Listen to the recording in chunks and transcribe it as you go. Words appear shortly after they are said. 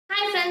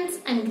friends,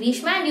 I'm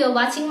Grishma and you are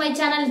watching my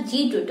channel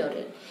G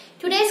Tutorial.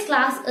 Today's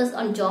class is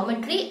on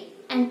geometry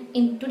and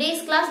in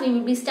today's class we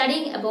will be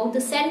studying about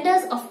the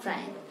centers of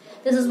triangle.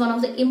 This is one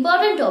of the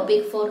important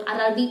topic for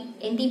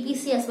RRB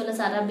NTPC as well as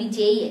RRB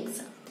JE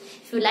exam.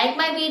 If you like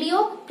my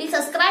video, please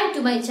subscribe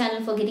to my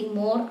channel for getting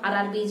more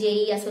RRB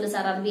JE as well as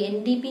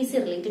RRB NTPC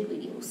related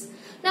videos.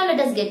 Now let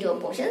us get to our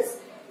portions.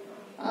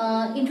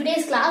 In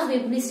today's class we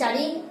will be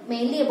studying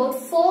mainly about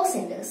four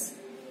centers: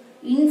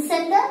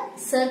 in-center,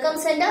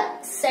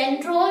 circumcenter,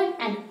 centroid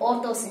and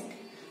orthocenter.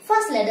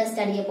 First let us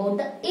study about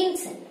the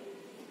in-center.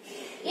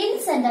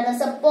 In-center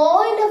is a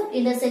point of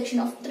intersection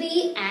of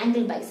three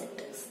angle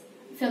bisectors.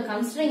 If you are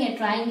considering a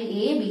triangle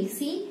ABC,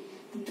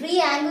 the three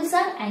angles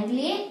are angle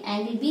A,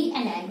 angle B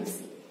and angle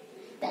C.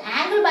 The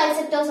angle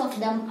bisectors of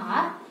them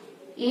are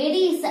AD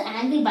is the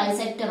angle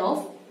bisector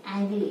of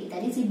angle A.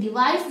 That is, it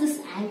divides this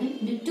angle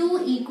into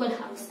two equal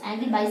halves.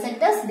 Angle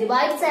bisectors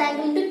divides the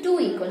angle into two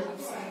equal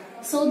halves.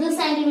 So this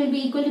angle will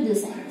be equal to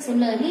this angle.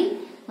 Similarly,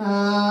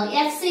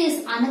 FC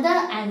is another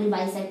angle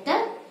bisector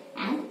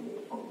and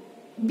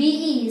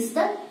BE is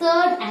the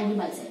third angle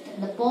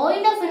bisector. The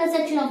point of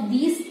intersection of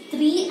these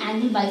three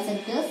angle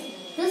bisectors,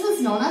 this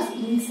is known as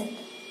in-center.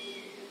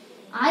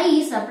 I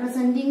is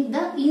representing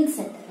the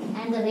in-center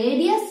and the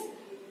radius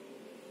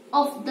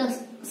of the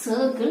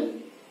circle,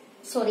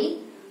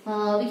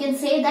 we can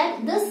say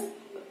that this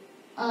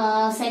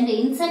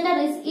in-center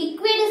is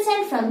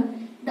equidistant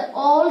from the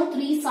all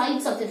three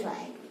sides of the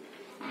triangle.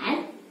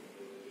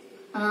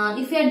 And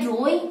if you are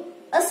drawing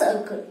a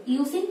circle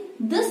using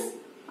this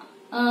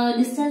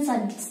distance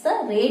as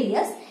the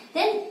radius,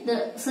 then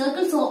the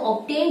circle so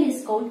obtained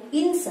is called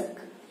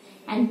in-circle.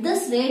 And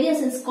this radius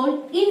is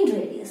called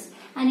in-radius.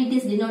 And it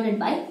is denoted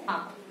by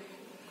R.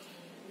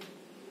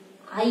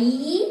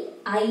 IE,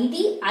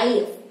 ID,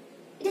 IF.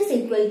 It is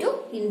equal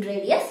to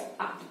in-radius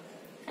R.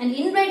 And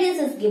in-radius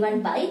is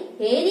given by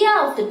area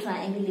of the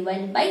triangle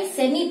divided by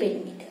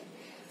semi-perimeter.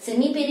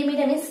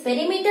 Semi-perimeter means,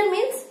 perimeter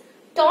means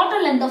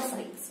total length of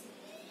sides.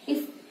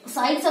 If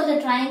sides of the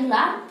triangle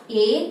are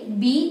A,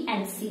 B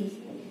and C,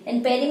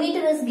 then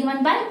perimeter is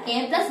given by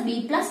A plus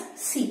B plus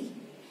C.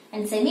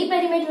 And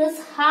semi-perimeter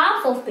is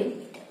half of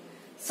perimeter.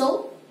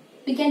 So,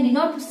 we can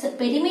denote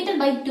perimeter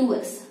by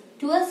 2s.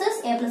 2s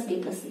is A plus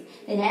B plus C.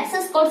 Then S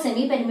is called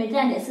semi-perimeter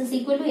and S is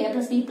equal to A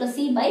plus B plus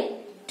C by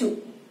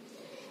 2.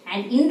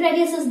 And in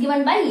radius is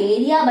given by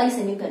area by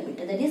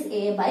semi-perimeter, that is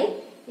A by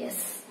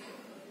S.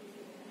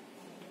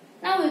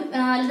 Now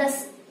let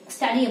us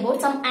study about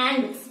some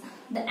angles.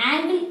 The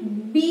angle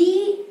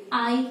BIC,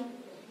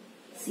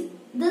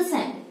 this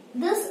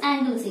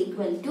angle is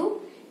equal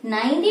to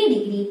 90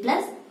 degree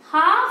plus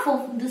half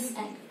of this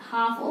angle,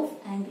 half of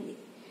angle A.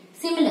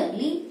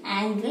 Similarly,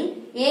 angle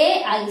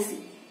AIC,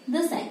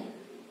 this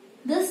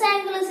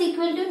angle is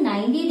equal to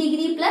 90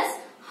 degree plus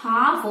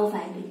half of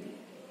angle B.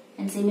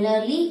 And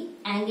similarly,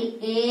 angle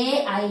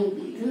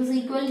AIB, this is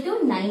equal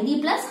to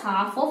 90 plus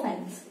half of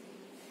angle C.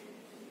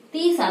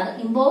 These are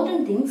the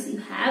important things you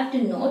have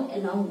to note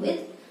along with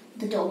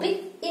the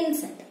topic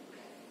in-center.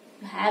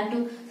 You have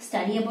to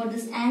study about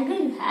this angle,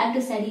 you have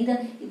to study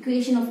the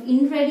equation of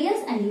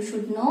in-radius and you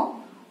should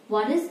know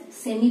what is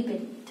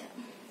semi-perimeter.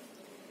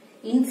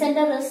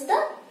 In-center is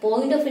the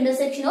point of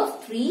intersection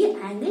of three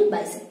angle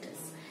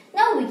bisectors.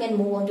 Now we can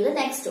move on to the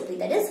next topic,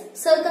 that is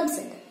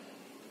circumcenter.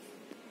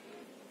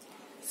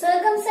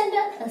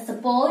 Circumcenter is the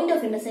point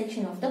of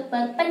intersection of the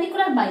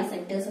perpendicular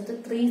bisectors of the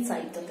three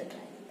sides of the triangle.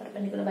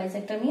 Perpendicular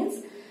bisector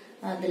means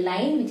the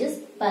line which is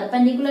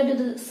perpendicular to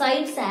the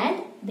sides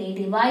and they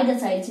divide the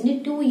sides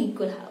into two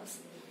equal halves.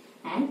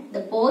 And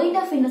the point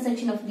of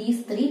intersection of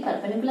these three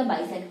perpendicular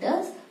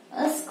bisectors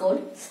is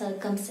called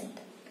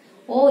circumcenter.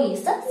 O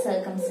is the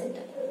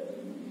circumcenter.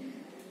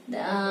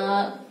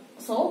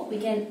 So we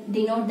can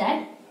denote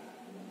that.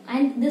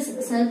 And this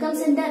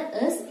circumcenter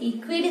is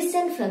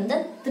equidistant from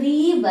the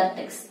three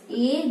vertex.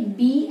 A,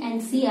 B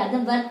and C are the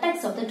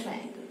vertex of the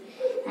triangle.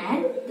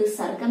 And the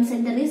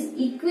circumcenter is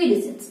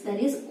equidistant. That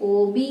is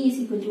OB is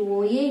equal to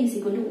OA is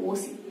equal to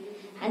OC.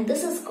 And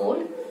this is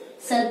called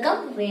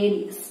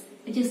circumradius,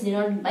 which is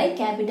denoted by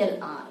capital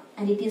R.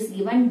 And it is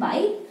given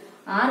by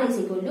R is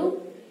equal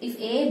to, if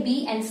A,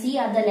 B and C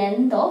are the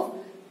length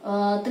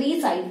of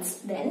three sides,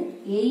 then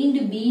A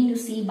into B into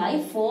C by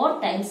 4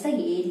 times the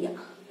area.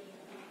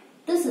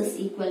 This is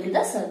equal to the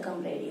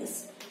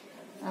circumradius.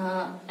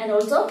 And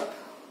also,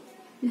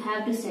 you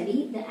have to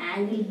study the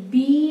angle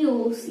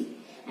BOC.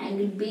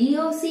 Angle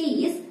BOC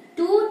is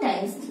 2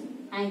 times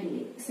angle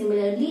A.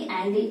 Similarly,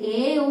 angle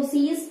AOC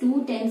is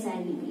 2 times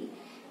angle B.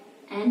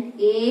 And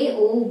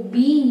AOB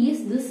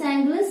is, this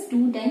angle is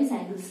 2 times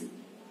angle C.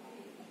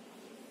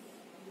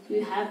 So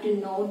you have to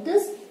note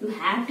this. You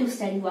have to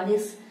study what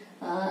is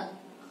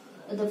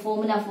the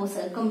formula for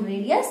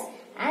circumradius.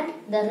 And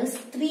there is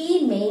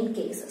 3 main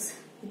cases.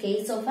 The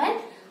case of an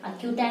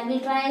acute angle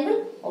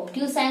triangle,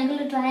 obtuse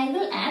angle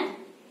triangle and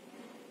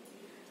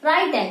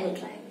right angle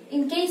triangle.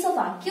 In case of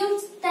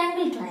acute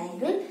angle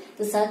triangle,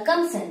 the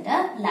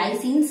circumcenter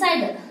lies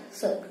inside the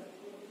circle,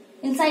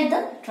 inside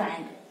the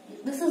triangle.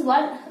 This is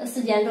what is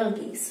the general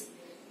case.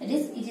 That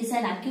is, it is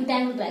an acute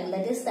angle triangle.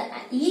 That is,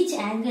 each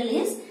angle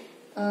is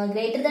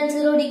greater than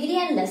 0 degree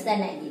and less than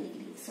 90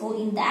 degree. So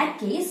in that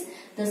case,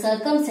 the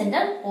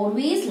circumcenter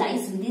always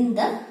lies within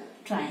the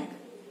triangle.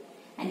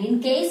 And in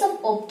case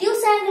of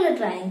obtuse angular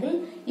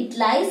triangle, it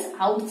lies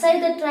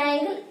outside the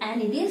triangle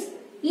and it is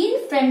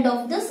in front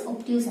of this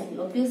obtuse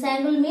angle. Obtuse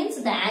angle means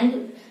the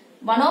angle,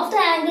 one of the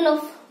angle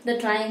of the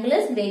triangle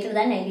is greater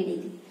than 90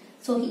 degree.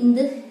 So in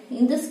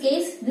this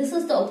case, this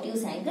is the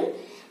obtuse angle,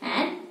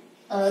 and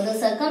the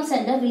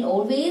circumcenter will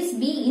always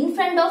be in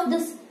front of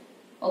this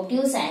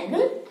obtuse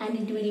angle and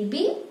it will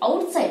be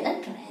outside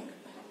the triangle.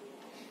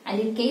 And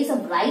in case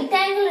of right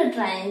angular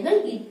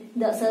triangle,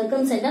 the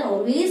circumcenter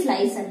always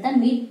lies at the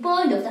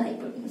midpoint of the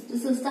hypotenuse.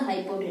 This is the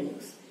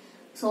hypotenuse.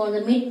 So on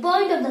the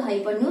midpoint of the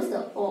hypotenuse,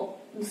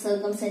 the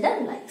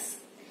circumcenter lies.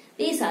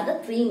 These are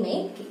the three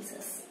main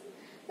cases.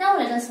 Now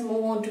let us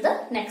move on to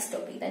the next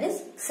topic, that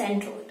is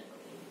centroid.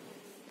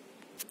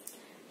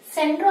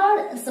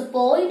 Centroid is the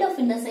point of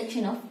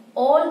intersection of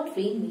all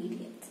three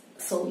medians.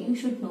 So you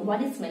should know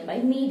what is meant by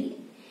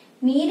median.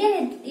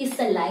 Median is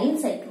the line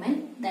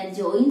segment that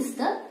joins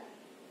the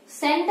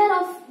center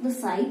of the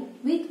side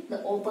with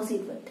the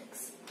opposite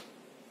vertex.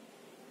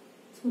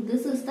 So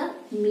this is the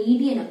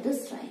median of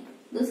this triangle.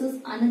 This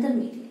is another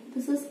median.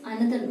 This is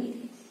another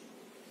median.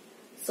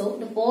 So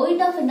the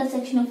point of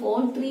intersection of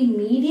all three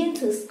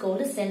medians is called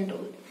a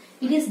centroid.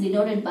 It is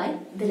denoted by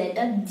the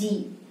letter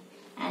G.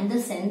 And the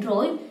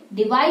centroid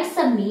divides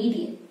the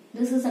median.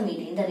 This is a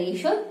median in the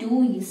ratio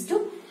 2:1.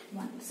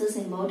 This is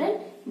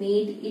important.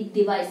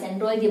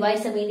 Centroid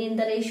divides the median in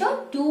the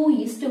ratio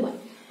 2:1.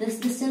 This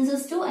distance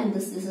is 2 and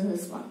this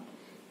distance is 1.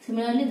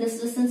 Similarly,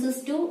 this distance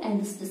is 2 and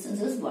this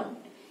distance is 1.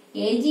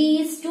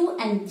 AG is 2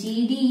 and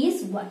GD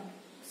is 1.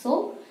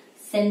 So,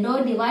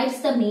 centroid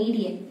divides the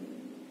median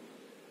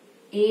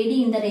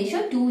AD in the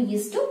ratio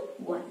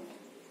 2:1.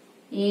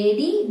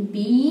 AD,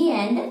 BE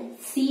and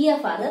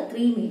CF are the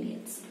three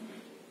medians.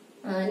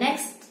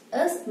 Next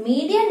is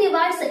median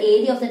divides the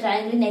area of the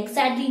triangle in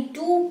exactly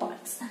two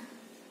parts.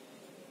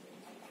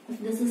 If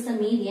this is the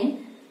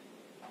median,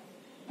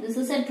 this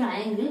is a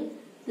triangle,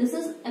 this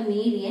is a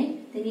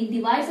median, then it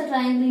divides the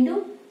triangle into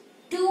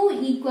two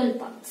equal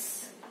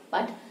parts.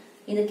 But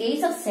in the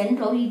case of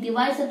centroid, it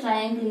divides the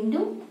triangle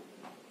into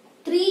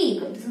three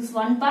equal. This is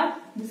one part,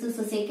 this is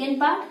the second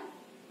part,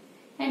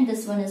 and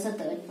this one is the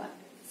third part.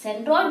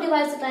 Centroid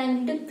divides the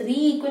triangle into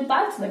three equal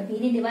parts, but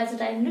median divides the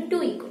triangle into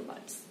two equal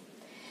parts.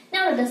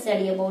 Now let us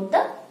study about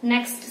the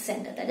next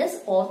center, that is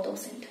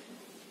orthocenter.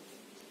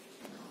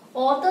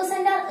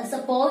 Orthocenter is a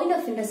point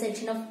of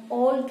intersection of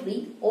all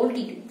three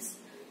altitudes.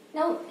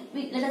 Now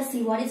let us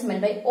see what is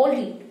meant by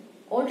altitude.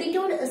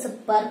 Altitude is a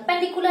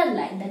perpendicular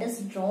line that is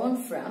drawn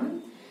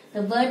from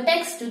the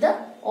vertex to the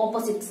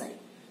opposite side.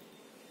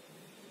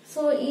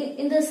 So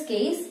in this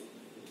case,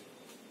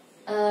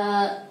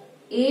 AD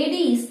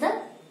is the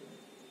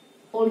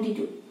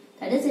altitude.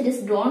 That is, it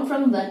is drawn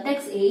from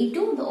vertex A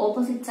to the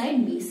opposite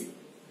side BC.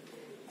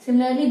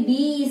 Similarly,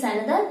 B is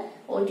another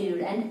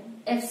altitude and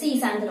FC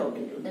is another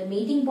altitude. The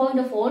meeting point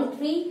of all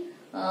three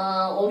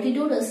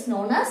altitude is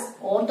known as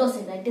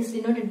orthocenter. It is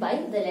denoted by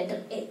the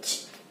letter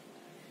H.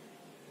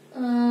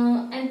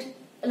 And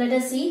let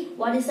us see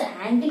what is the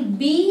angle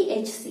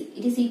BHC.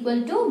 It is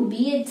equal to,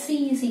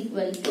 BHC is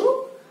equal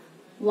to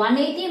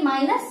 180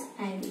 minus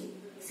angle.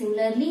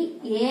 Similarly,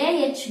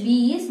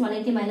 AHB is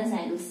 180 minus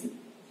angle C.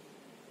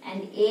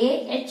 And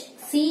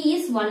AHC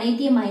is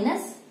 180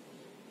 minus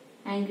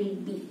angle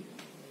B.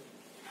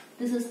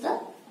 This is the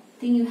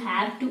thing you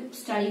have to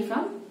study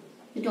from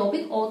the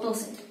topic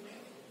orthocenter.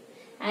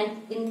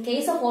 And in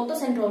case of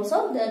orthocenter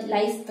also, there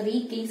lies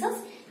three cases: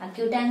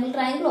 acute angle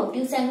triangle,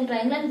 obtuse angle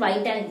triangle and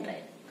right angle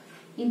triangle.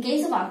 In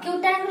case of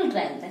acute angle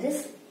triangle, that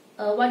is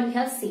what we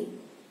have seen.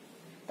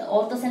 The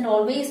orthocenter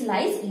always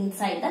lies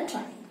inside the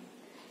triangle.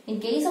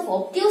 In case of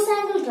obtuse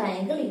angle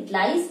triangle, it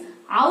lies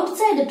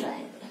outside the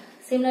triangle.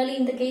 Similarly,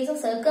 in the case of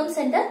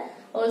circumcenter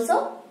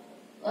also,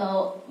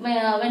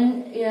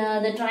 when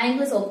the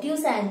triangle is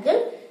obtuse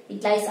angle,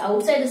 it lies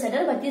outside the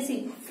center but is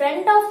in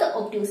front of the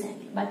obtuse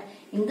angle. But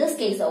in this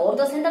case, the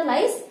orthocenter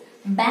lies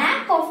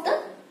back of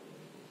the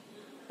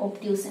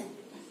obtuse angle.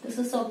 This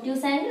is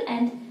obtuse angle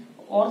and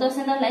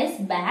orthocenter lies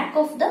back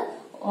of the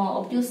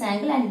obtuse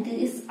angle and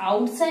it is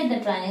outside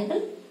the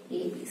triangle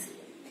ABC.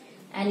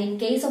 And in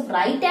case of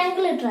right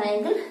angular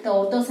triangle, the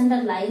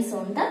orthocenter lies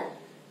on the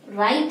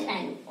right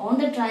angle, on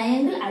the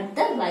triangle at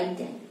the right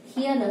angle.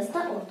 Here is the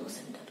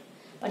orthocenter.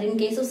 But in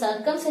case of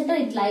circumcenter,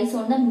 it lies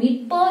on the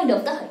midpoint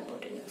of the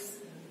hypotenuse.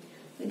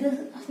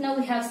 Now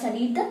we have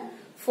studied the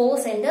four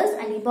centers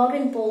and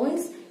important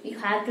points you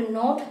have to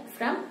note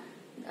from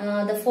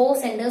the four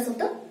centers of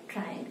the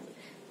triangle.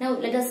 Now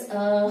let us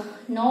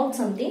note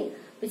something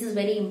which is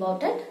very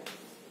important.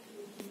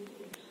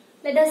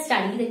 Let us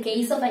study the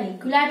case of an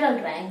equilateral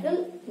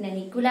triangle. In an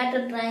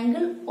equilateral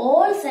triangle,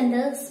 all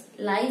centers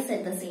lies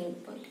at the same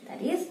point.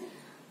 That is,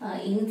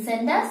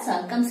 incenter,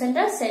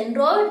 circumcenter,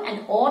 centroid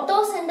and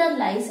orthocenter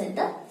lies at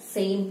the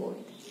same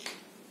point.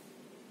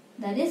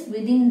 That is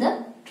within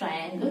the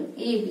triangle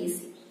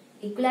ABC.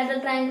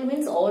 Equilateral triangle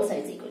means all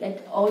sides equal.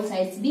 Let all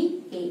sides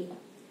be A.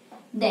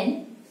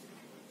 Then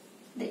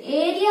the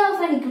area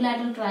of an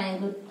equilateral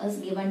triangle is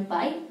given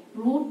by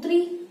root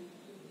 3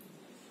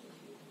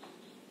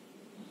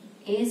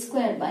 A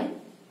square by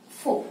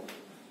 4.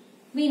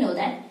 We know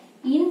that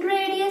in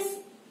radius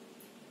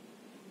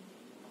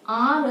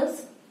R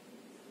is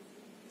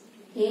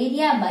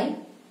area by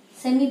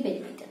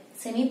semi-perimeter.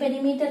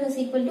 Semi-perimeter is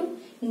equal to,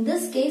 in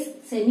this case,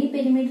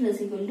 semi-perimeter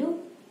is equal to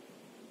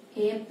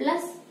A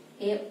plus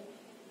A.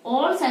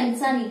 All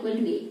sides are equal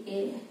to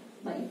A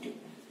by 2.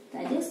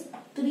 That is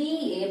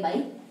 3A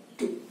by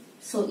 2.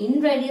 So, in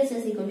radius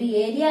is equal to,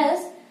 area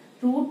is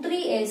root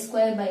 3 A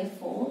square by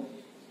 4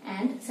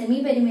 and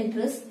semi-perimeter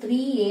is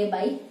 3A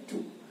by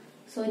 2.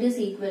 So, it is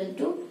equal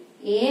to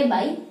A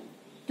by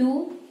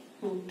 2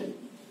 root 3.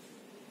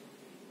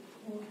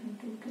 4 and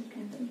 2 can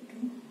cancel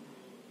 2.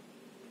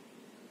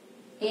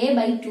 A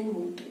by 2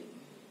 root 3.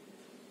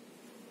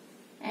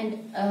 And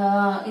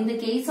in the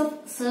case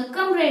of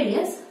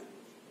circumradius,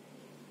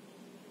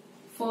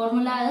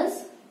 formula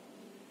is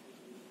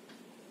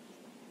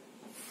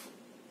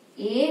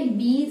A,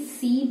 B,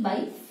 C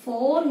by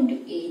 4 into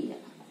area.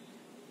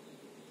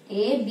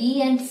 A,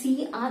 B and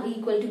C are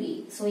equal to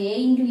A. So,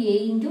 A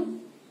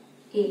into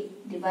A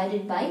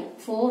divided by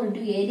 4 into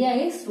area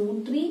is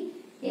root 3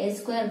 A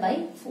square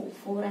by 4.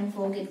 4 and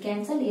 4 get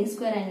cancelled. A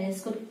square and A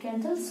square get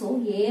cancelled.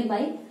 So, A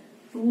by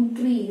root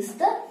 3 is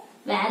the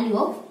value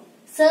of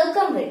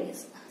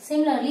circumradius.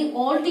 Similarly,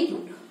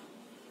 altitude.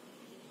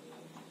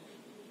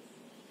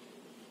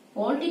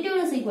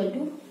 Altitude is equal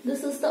to,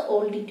 this is the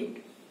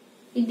altitude.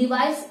 It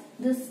divides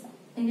this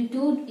into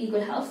two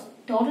equal halves.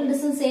 Total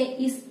distance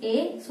A is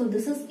A, so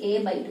this is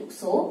A by 2.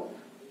 So,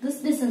 this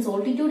distance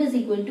altitude is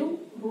equal to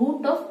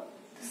root of,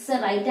 this is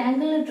a right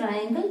angle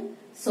triangle.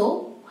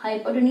 So,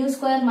 hypotenuse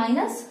square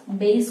minus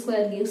base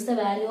square gives the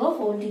value of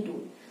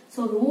altitude.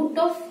 So, root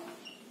of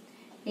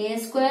A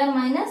square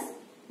minus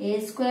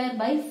A square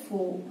by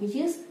 4, which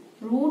is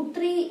root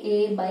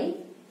 3A by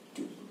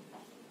 2.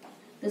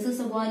 This is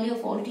the value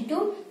of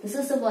altitude, this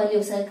is the value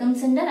of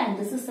circumcenter, and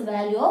this is the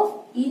value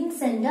of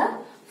incenter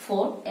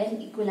for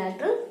an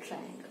equilateral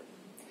triangle.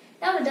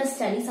 Now let us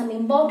study some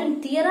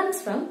important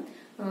theorems from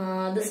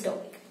this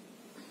topic.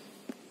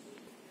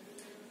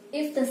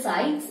 If the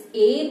sides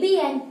AB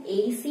and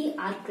AC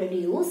are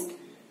produced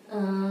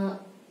to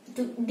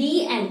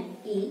D and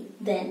E,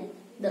 then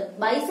the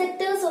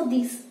bisectors of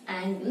these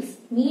angles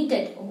meet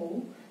at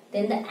O,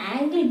 then the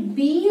angle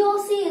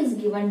BOC is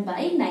given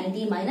by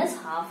 90 minus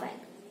half angle.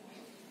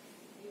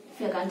 If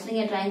we are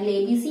considering a triangle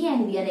ABC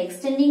and we are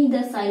extending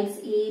the sides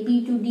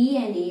AB to D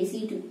and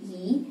AC to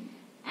E,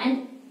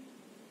 and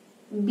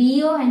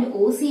BO and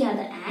OC are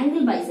the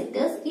angle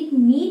bisectors, it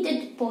meet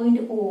at point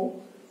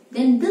O,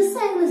 then this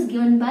angle is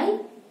given by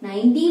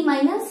 90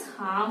 minus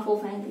half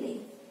of angle A.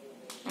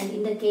 And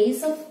in the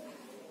case of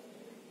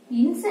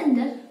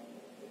incenter,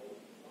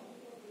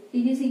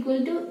 it is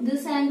equal to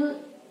this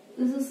angle,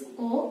 this is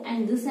O,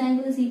 and this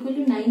angle is equal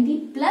to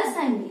 90 plus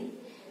angle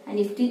A. And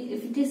if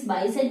it is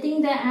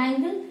bisecting the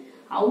angle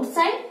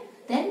outside,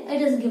 then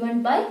it is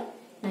given by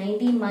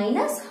 90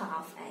 minus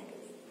half angle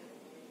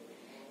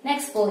A.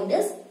 Next point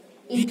is,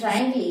 in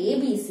triangle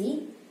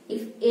ABC,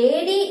 if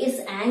AD is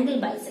angle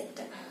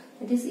bisector,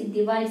 that is, it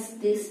divides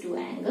these two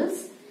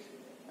angles,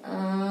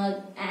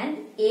 and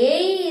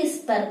AE is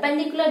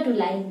perpendicular to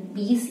line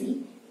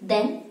BC,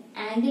 then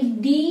angle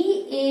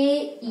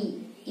DAE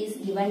is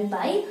given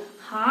by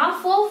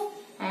half of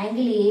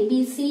angle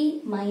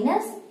ABC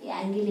minus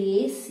angle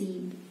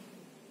ACB.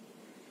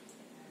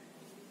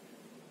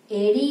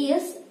 AD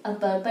is a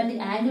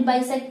perpendicular angle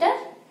bisector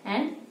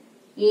and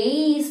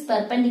AE is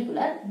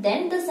perpendicular,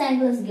 then this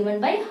angle is given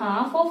by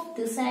half of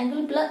this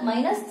angle plus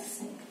minus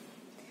this angle.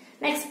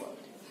 Next point.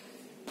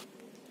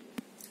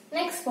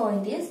 Next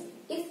point is,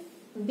 if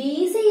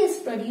BC is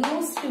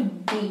produced to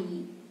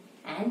D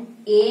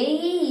and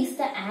AE is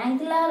the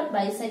angular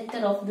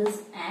bisector of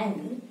this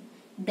angle,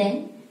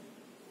 then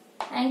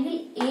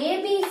angle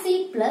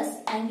ABC plus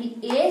angle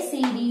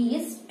ACD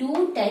is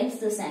 2 times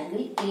this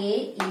angle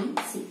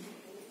AEC.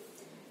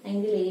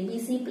 Angle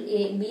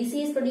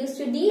BC is produced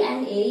to D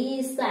and AE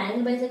is the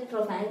angle bisector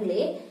of angle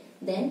A,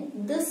 then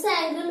this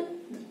angle,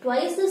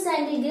 twice this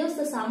angle gives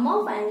the sum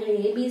of angle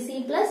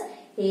ABC plus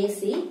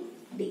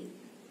ACD.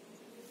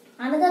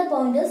 Another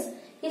point is,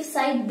 if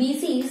side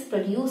BC is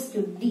produced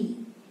to D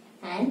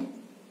and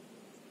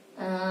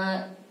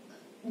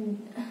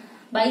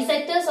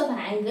bisectors of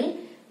angle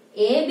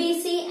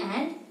ABC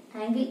and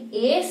angle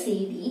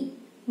ACD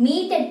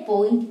meet at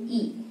point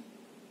E,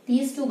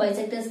 these two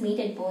bisectors meet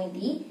at point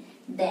E,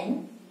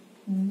 then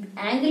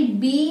angle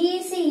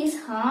BEC is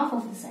half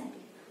of this angle,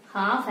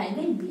 half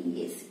angle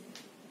BAC.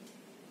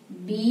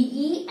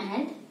 BE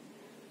and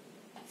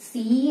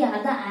CE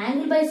are the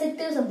angle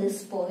bisectors of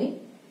this point,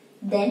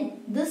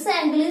 then this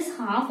angle is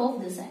half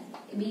of this angle.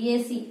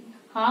 BAC,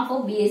 half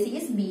of BAC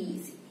is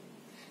BEC.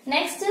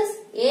 Next is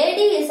AD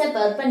is a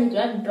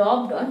perpendicular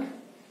dropped on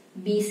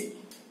BC.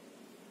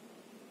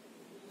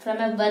 From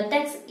a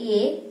vertex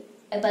A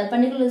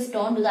perpendicular is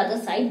drawn to the other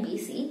side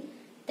BC.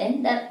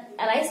 then there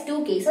arise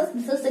two cases.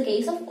 This is the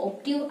case of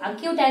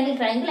acute angle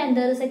triangle, and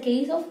there is a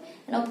case of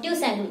an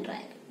obtuse angle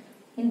triangle.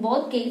 In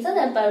both cases,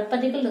 a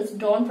perpendicular is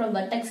drawn from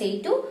vertex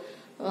A to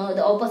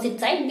the opposite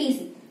side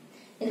BC.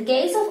 In the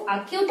case of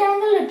acute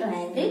angle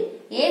triangle,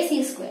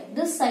 AC square,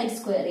 this side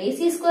square,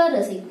 AC square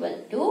is equal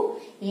to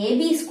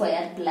AB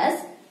square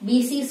plus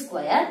BC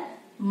square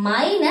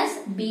minus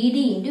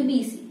BD into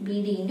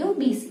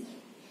BC.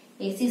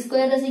 AC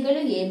square is equal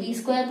to AB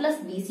square plus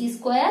BC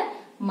square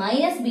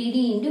minus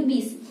BD into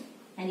BC.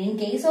 And in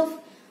case of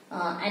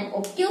an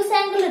obtuse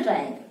angle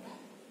triangle,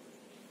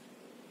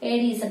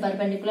 AD is a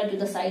perpendicular to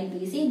the side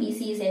BC,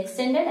 BC is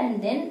extended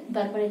and then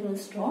perpendicular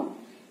is drawn.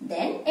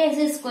 Then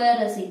AC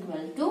square is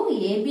equal to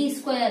AB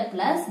square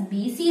plus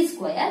BC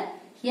square.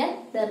 Here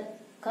there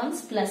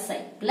comes plus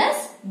sign,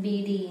 plus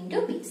BD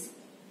into BC.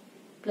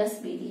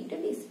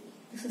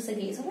 This is the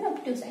case of an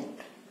obtuse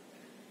angle.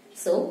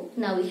 So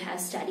now we have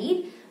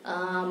studied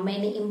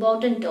many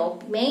important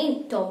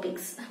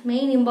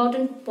main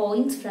important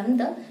points from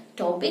the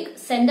topic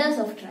centers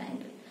of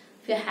triangle.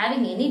 If you are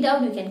having any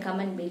doubt, you can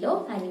comment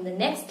below, and in the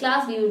next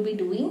class we will be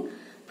doing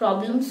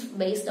problems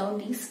based on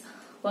these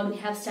what we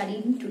have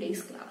studied in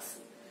today's class.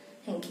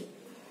 Thank you.